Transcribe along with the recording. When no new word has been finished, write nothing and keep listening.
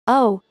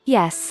Oh,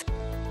 yes.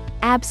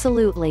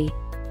 Absolutely.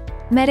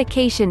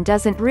 Medication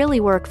doesn't really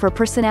work for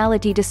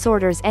personality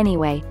disorders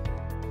anyway.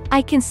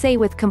 I can say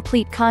with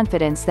complete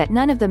confidence that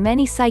none of the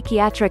many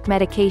psychiatric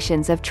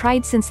medications I've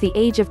tried since the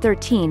age of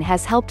 13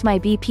 has helped my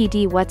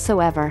BPD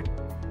whatsoever.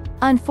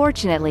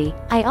 Unfortunately,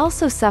 I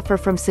also suffer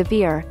from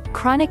severe,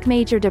 chronic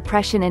major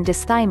depression and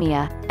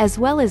dysthymia, as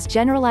well as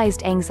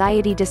generalized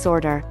anxiety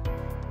disorder.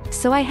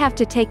 So I have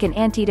to take an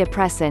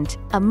antidepressant,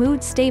 a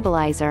mood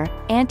stabilizer,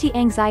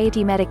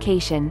 anti-anxiety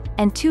medication,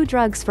 and 2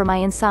 drugs for my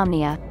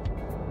insomnia.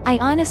 I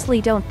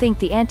honestly don't think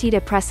the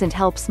antidepressant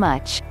helps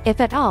much,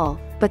 if at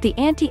all, but the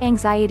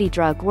anti-anxiety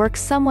drug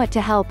works somewhat to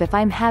help if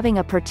I'm having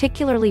a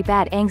particularly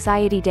bad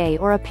anxiety day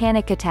or a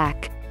panic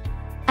attack.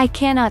 I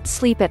cannot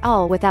sleep at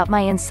all without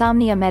my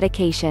insomnia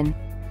medication.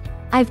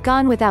 I've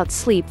gone without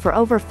sleep for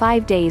over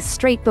 5 days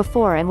straight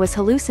before and was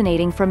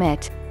hallucinating from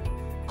it.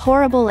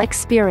 Horrible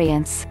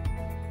experience.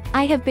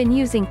 I have been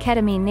using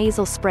ketamine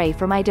nasal spray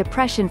for my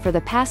depression for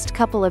the past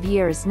couple of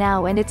years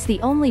now, and it's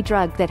the only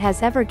drug that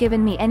has ever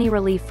given me any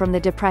relief from the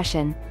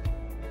depression.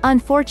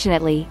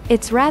 Unfortunately,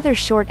 it's rather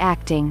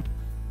short-acting.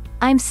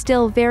 I'm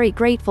still very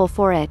grateful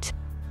for it.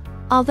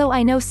 Although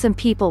I know some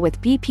people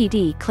with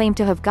BPD claim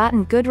to have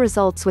gotten good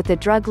results with the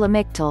drug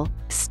Lamictal,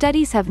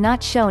 studies have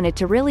not shown it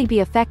to really be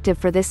effective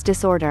for this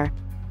disorder.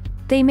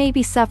 They may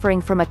be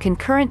suffering from a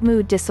concurrent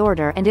mood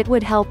disorder, and it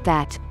would help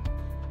that.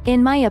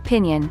 In my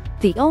opinion,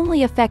 the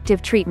only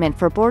effective treatment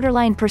for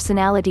borderline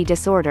personality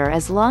disorder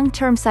is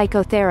long-term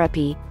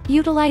psychotherapy,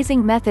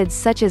 utilizing methods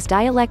such as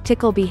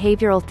dialectical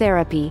behavioral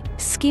therapy,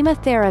 schema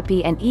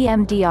therapy and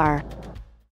EMDR.